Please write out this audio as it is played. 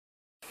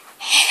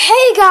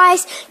Hey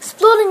guys,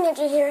 Exploding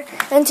Ninja here,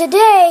 and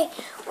today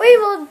we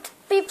will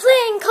be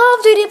playing Call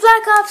of Duty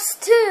Black Ops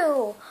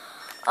 2.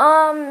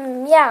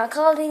 Yeah,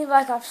 Call of Duty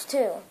Black Ops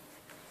 2.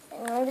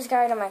 I just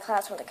got out of my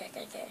class for the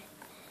KKK.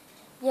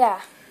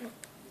 Yeah,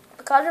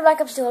 Call of Duty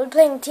Black Ops 2. We'll be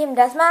playing Team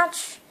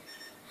Deathmatch,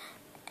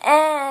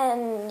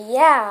 and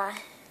yeah,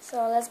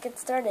 so let's get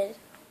started.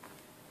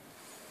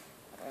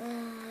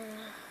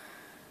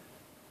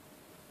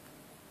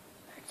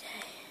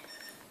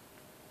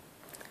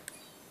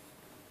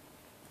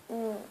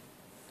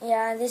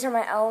 Yeah, these are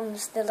my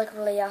elms. They look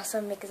really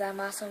awesome because I'm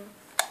awesome.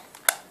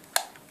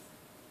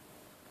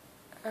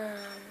 They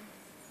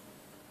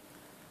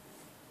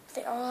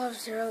all have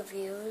 0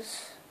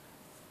 views.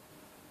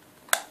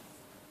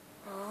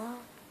 Oh,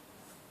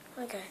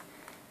 okay.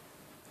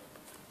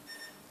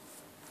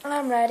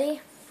 I'm ready.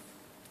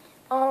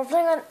 Oh, we're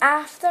playing on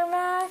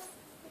Aftermath.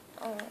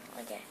 Oh,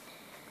 okay.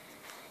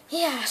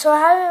 Yeah, so I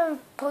haven't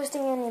been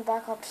posting any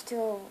Black Ops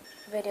 2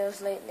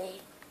 videos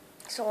lately.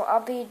 So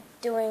I'll be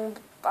doing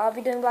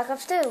Black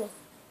Ops 2.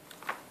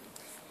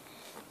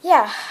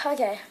 Yeah,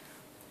 okay.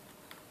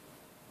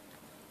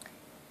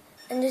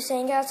 I'm just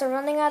saying, guys, I'm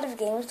running out of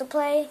games to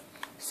play.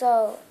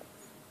 So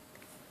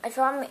if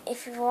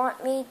you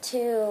want me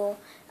to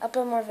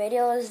upload more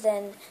videos,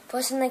 then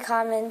post in the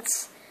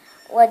comments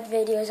what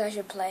videos I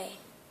should play.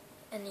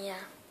 And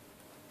yeah.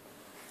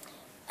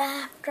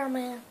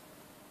 Aftermath.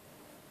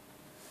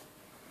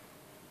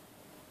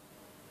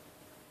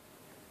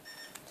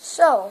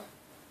 So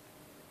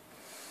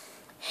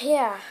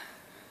yeah.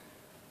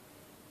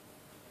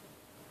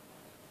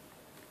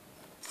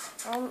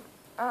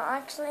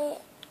 Actually,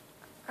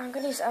 I'm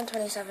gonna use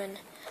M27.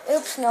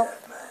 Oops, nope.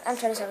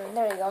 M27.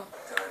 There you go.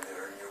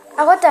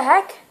 Oh, what the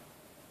heck?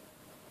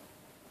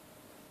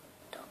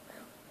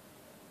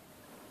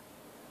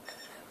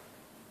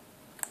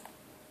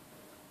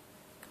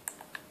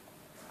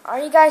 Are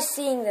you guys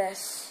seeing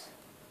this?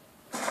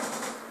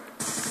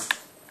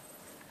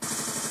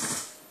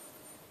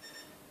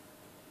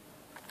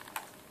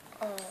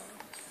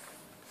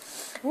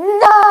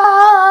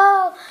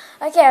 No!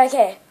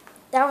 Okay.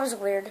 That was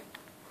weird.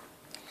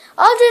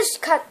 I'll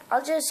just cut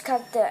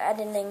the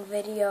editing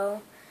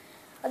video.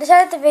 I'll just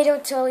edit the video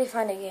till we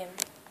find a game.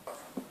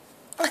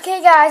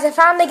 Okay guys, I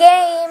found the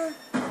game.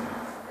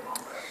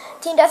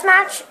 Team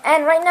Deathmatch,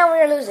 and right now we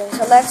are losing,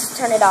 so let's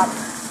turn it up.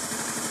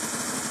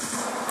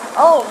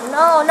 Oh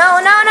no.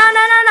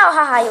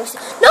 Haha,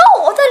 no!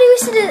 I thought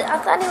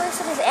he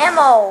wasted his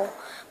ammo.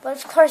 But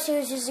of course he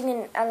was using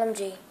an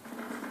LMG.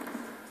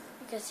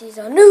 Because he's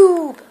a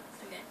noob.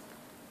 Okay.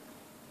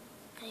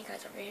 Any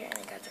guys over here,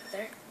 any guys over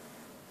there.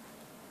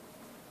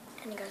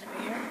 Any guys over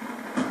here.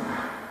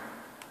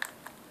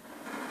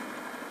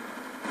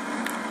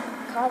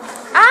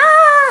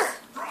 Ah!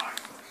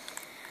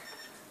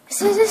 Is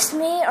this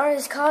me, or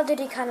is Call of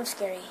Duty kind of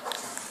scary?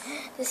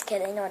 Just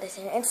kidding, no, it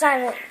isn't. It's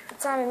not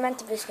meant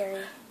to be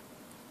scary.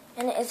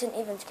 And it isn't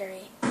even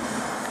scary.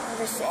 I'm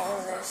just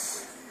saying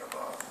this.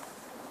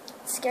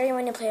 It's scary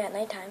when you play at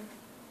nighttime.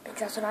 Because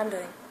that's what I'm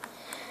doing.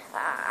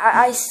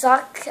 I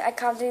suck at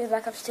Call of Duty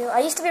Black Ops 2.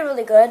 I used to be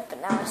really good,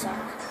 but now I suck.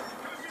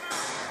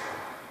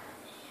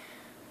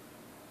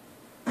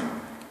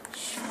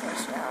 Shh,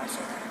 first now I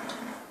say that.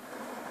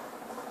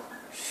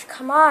 Shh,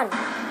 come on.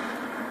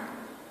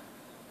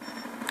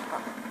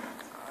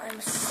 I'm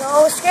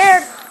so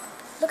scared.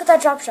 Look at that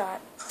drop shot.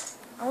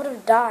 I would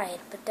have died,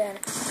 but then...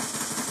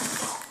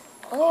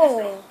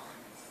 Oh.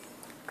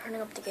 Turning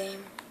up the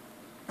game.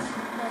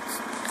 Let's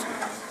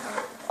turn up.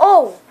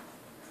 Oh!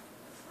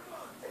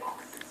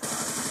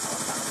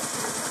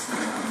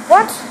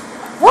 What?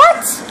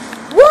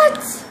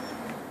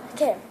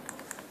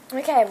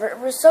 Okay,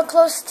 we're so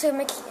close to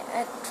making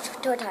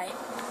to a tie.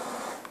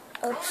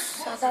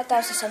 Oops, I thought that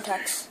was a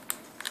Semtex.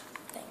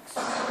 Thanks.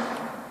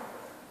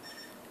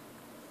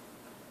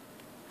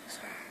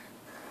 Sorry.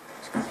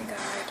 There's gonna be a guy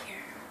right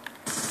here.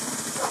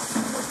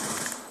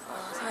 Oh, I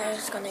thought he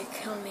was gonna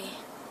kill me.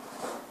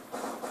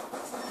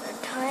 We're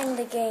tying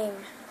the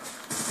game.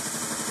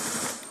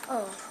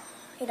 Oh,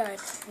 he died.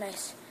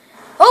 Nice.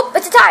 Oh,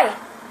 it's a tie!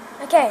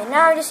 Okay,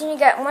 now I just need to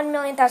get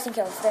 1,000,000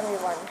 kills. Then we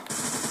won.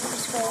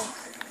 This way.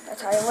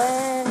 That's how I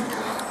win.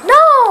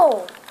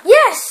 No!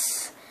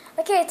 Yes!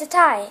 Okay, it's a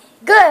tie.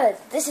 Good.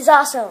 This is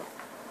awesome.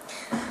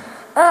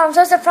 Oh, I'm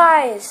so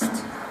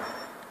surprised.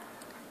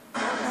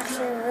 I'm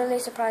actually really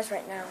surprised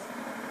right now.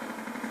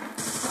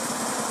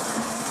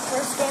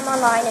 First game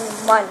online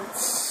in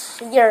months.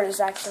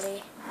 Years,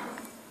 actually.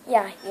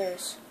 Yeah,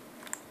 years.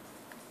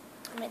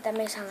 I mean, that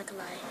may sound like a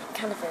lie. It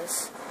kind of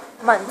is.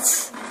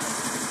 Months.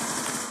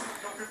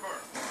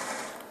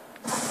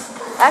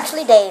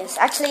 Actually, days.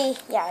 Actually,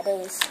 yeah,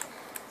 days.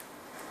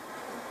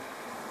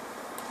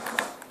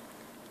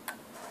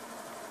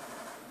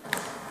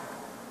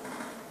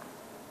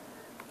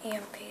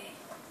 EMP.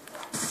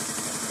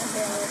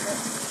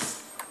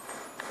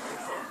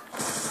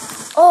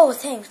 Oh,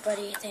 thanks,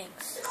 buddy.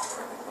 Thanks.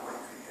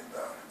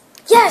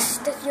 Yes,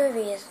 the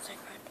UAV is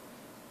like that.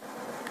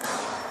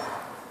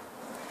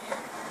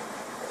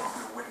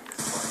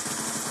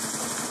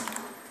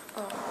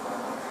 Oh.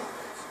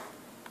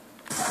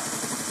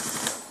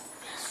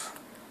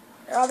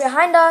 all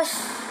behind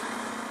us.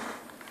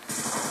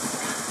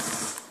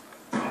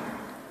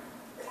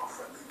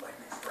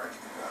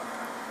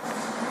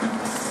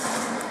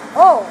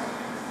 Oh.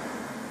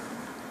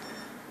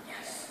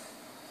 Yes.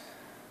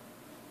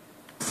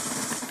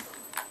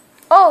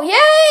 Oh,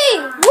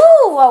 yay!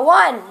 Woo! I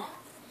won.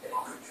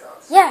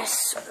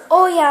 Yes.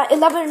 Oh, yeah.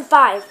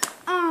 11-5.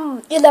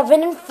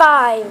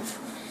 11-5.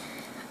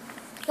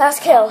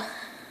 Last kill.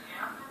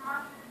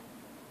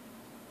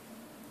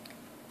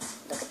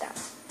 Look at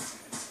that.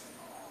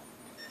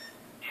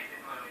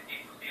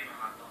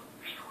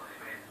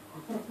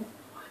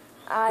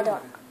 I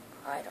don't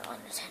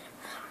understand it.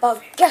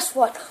 But guess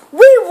what?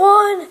 We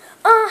won!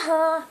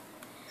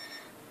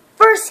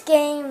 First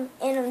game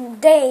in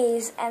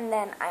days, and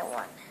then I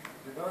won.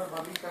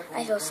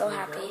 I feel so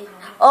happy.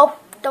 Oh,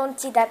 don't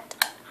see that.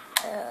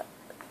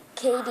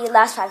 KD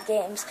last 5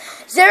 games.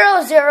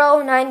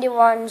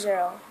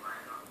 0-0-91-0.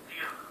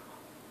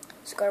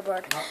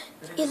 Scoreboard.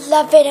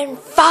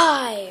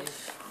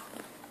 11-5.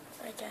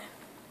 Okay.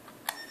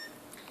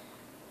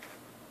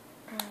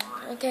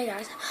 Okay,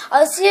 guys.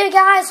 I'll see you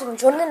guys when we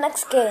join the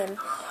next game.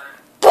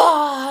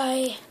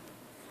 Bye.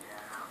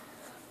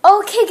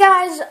 Okay,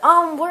 guys.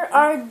 We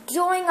are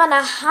doing on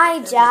a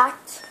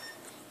hijacked.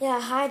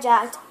 Yeah,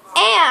 hijacked.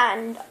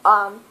 And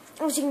I'm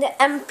using the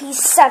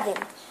MP7.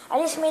 I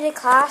just made a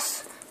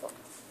class.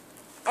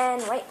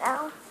 And right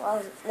now,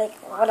 well, like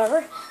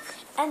whatever.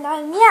 And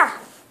yeah.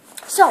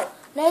 So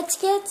let's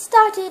get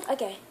started.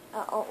 Okay.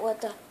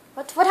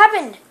 What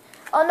happened?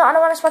 Oh no, I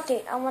don't want to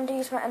spectate. I want to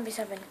use my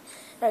MP7.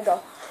 There we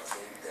go.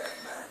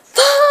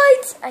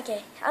 Fight!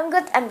 Okay, I'm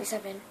good.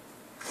 MP7.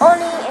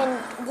 Only in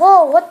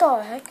what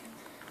the heck?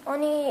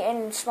 Only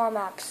in small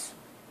maps.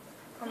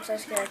 I'm so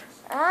scared.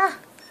 I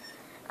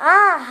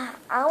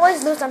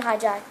always lose on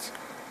hijacked.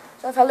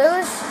 So if I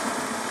lose,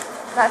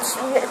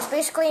 it's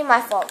basically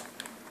my fault.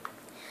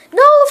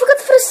 No, I forgot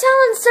to put a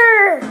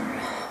silencer.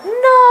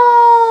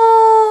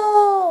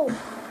 No,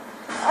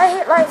 I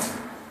hate life.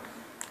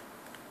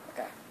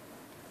 Okay,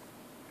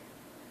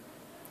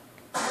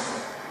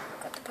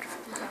 got to put a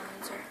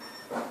silencer.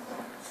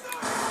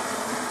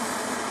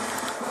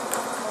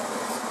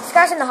 This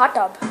guy's in the hot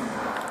tub.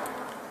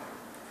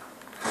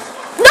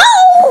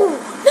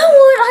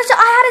 I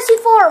had a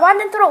C4. Why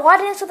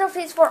didn't I throw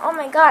C4? Oh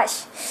my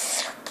gosh.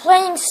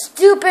 Playing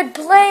stupid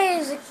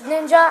plays,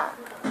 Ninja.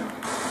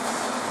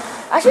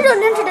 I should do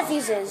Ninja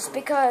Defuses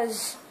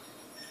because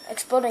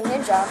exploding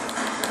Ninja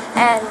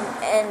and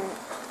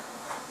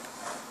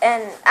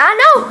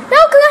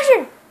no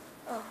concussion.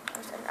 Oh,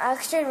 I'm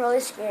actually really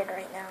scared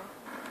right now.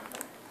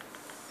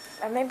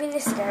 I may be the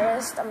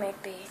scariest. I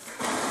might be.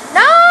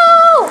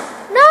 No,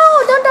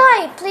 don't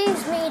die,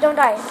 please. Me, don't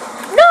die.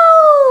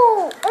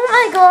 No. Oh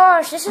my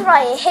gosh, this is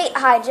why I hate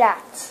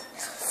hijacked.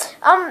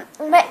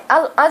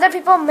 Other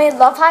people may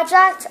love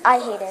hijacked. I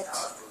hate it.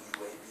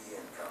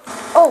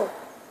 Oh.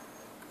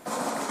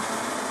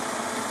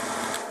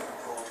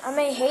 I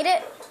may hate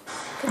it.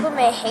 People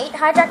may hate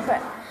hijacked,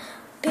 but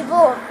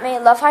people may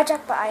love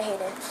hijacked, but I hate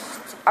it.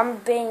 I'm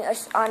being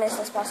as honest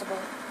as possible.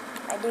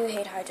 I do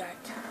hate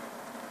hijacked.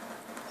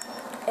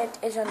 It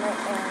is a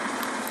nightmare.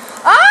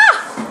 Ah!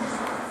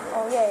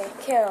 Oh yay,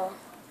 kill.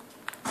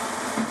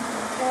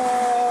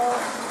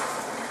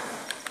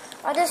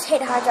 I just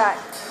hate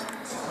hijacked.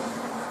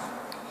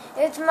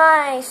 It's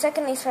my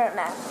second least favorite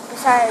map,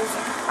 besides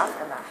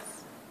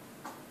Aftermath.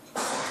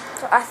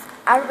 So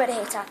everybody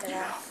hates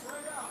Aftermath.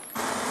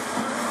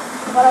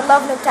 But I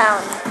love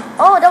Nuketown.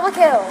 Oh, double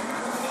kill.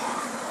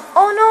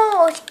 Oh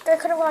no, I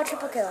could have got a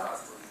triple kill.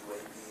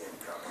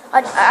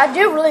 I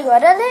do really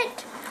good at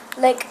it.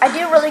 Like, I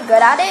do really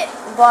good at it,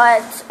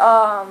 but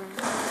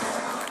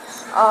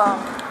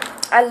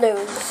I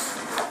lose.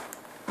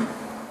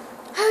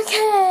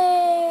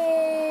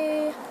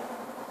 Okay.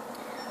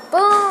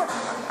 Boom.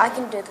 I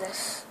can do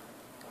this.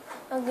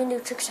 I'm gonna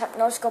do trick shot,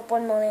 no scope,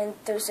 1,000,000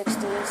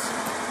 360s.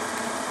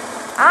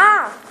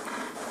 Ah!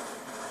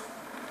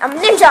 I'm a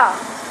ninja!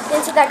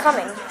 Didn't see that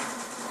coming.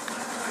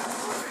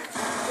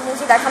 Didn't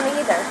see that coming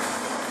either.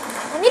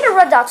 I need a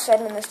red dot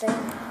sight in this thing.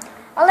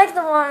 I like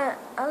the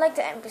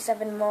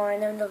MP7 more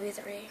in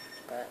MW3,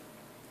 but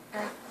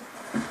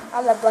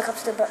I love Black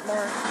Ops 2 but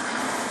more.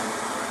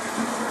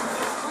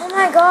 Oh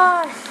my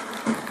gosh!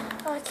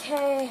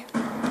 Okay.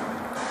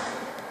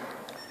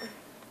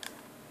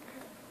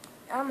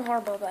 I'm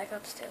horrible at Black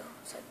Ops 2,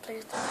 so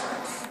please don't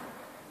judge.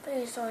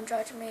 Please don't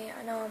judge me,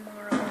 I know I'm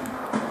horrible.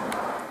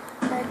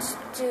 Let's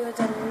do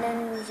the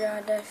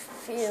Ninja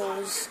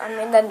Defuse.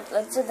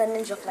 Let's do the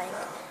Ninja Flank.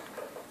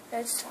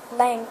 Let's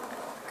flank.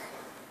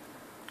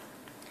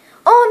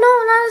 Oh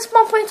no, not a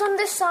small points on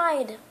this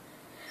side.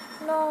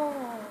 No.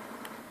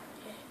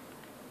 Okay.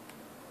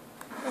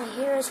 And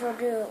here's where I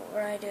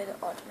do the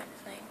ultimate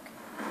flank.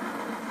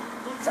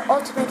 The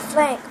ultimate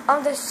flank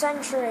of the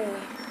century.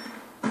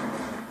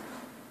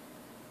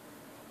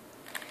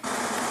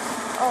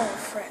 Oh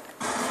frick.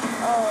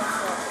 Oh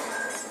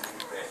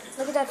frick.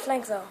 Look at that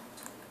flank though.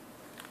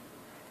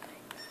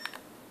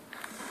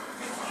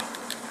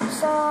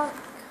 Suck.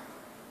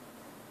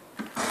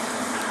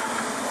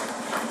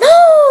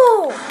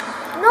 No!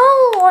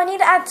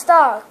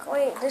 stock.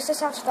 Wait, does this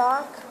have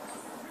stock?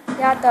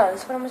 Yeah, it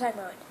does. What am I talking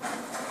about?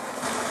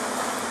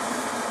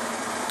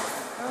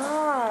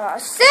 Ah,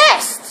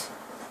 assist!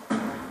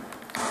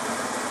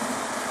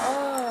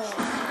 Oh.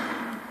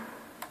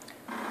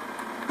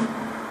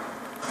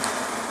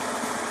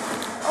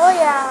 Oh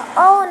yeah.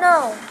 Oh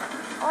no.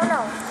 Oh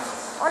no.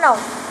 Oh no.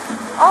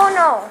 Oh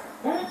no.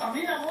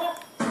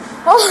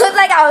 Oh, it looked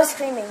like I was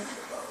screaming.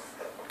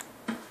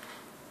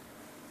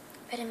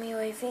 Enemy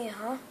UAV,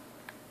 huh?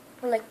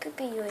 Well, it could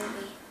be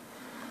UAV.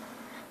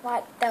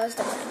 What? That was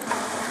the...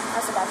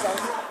 That's a bad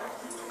joke.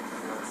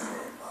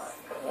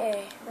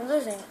 Yay, we're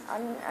losing.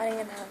 I'm adding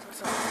in the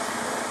house.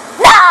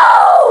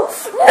 No!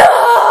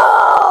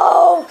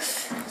 No!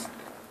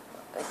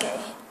 Okay.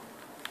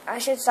 I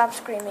should stop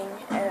screaming.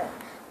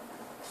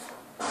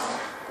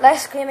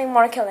 Less screaming,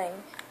 more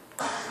killing.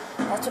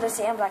 That's what I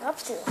say in Black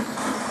Ops 2.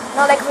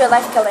 Not like real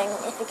life killing,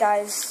 if you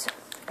guys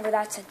were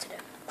that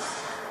sensitive.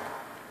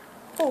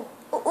 Oh,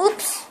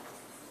 oops.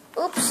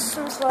 Oops,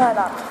 I'm slow that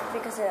up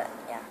because it,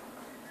 yeah.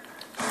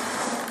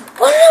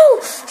 Oh no!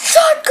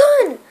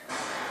 Shotgun!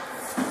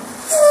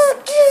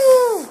 Fuck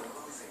you!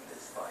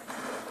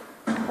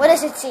 What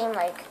does it seem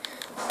like?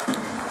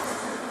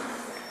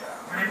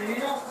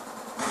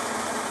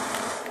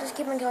 Just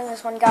keep on killing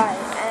this one guy,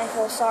 and I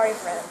feel sorry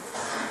for him.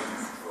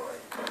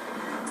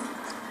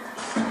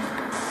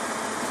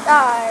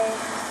 Die.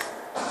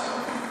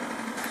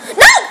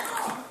 No!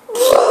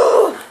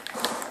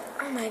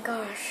 Oh my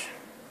gosh.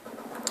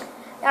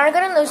 Now we're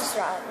gonna lose this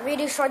round. We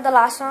destroyed the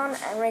last one,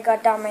 and we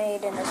got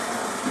dominated in this round.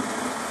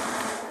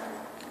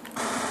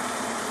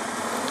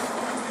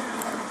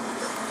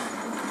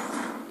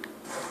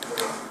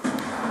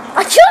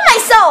 I killed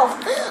myself!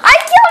 I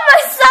killed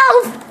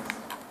myself!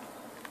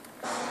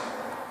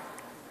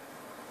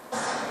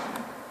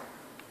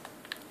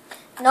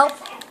 Nope.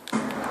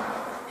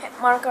 Hit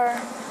marker.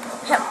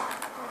 Hit.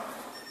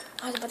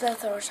 I was about to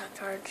throw a shock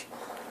charge.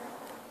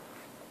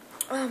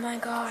 Oh my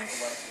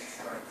gosh.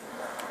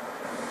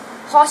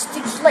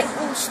 Hostage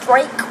lightning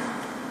strike.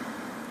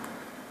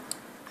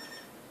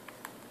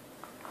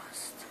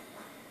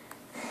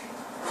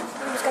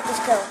 I just got this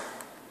kill.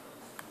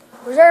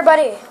 Where's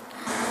everybody?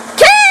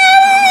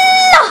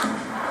 Kill!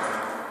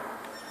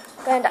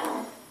 Gonna die.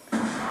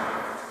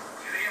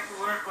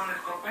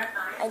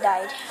 I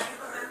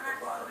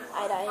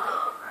died.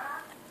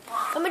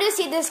 Let me just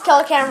see this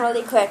kill cam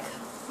really quick.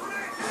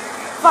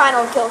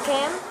 Final kill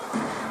cam.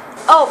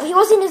 Oh, he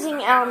wasn't using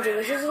LMG, he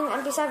was using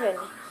MP7.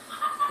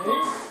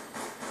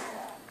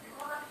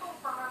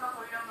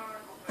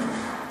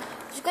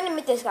 I'm just gonna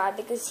meet this guy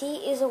because he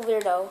is a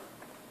weirdo.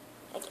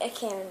 I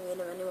can't even meet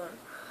him anymore.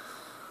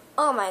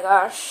 Oh my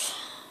gosh.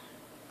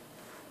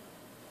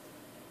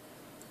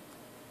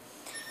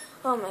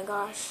 Oh my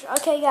gosh.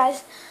 Okay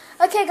guys,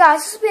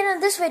 this has been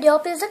this video.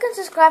 Please like and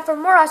subscribe for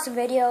more awesome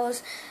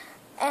videos.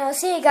 And I'll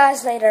see you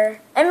guys later.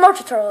 And more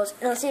tutorials.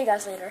 And I'll see you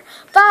guys later.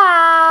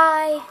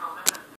 Bye!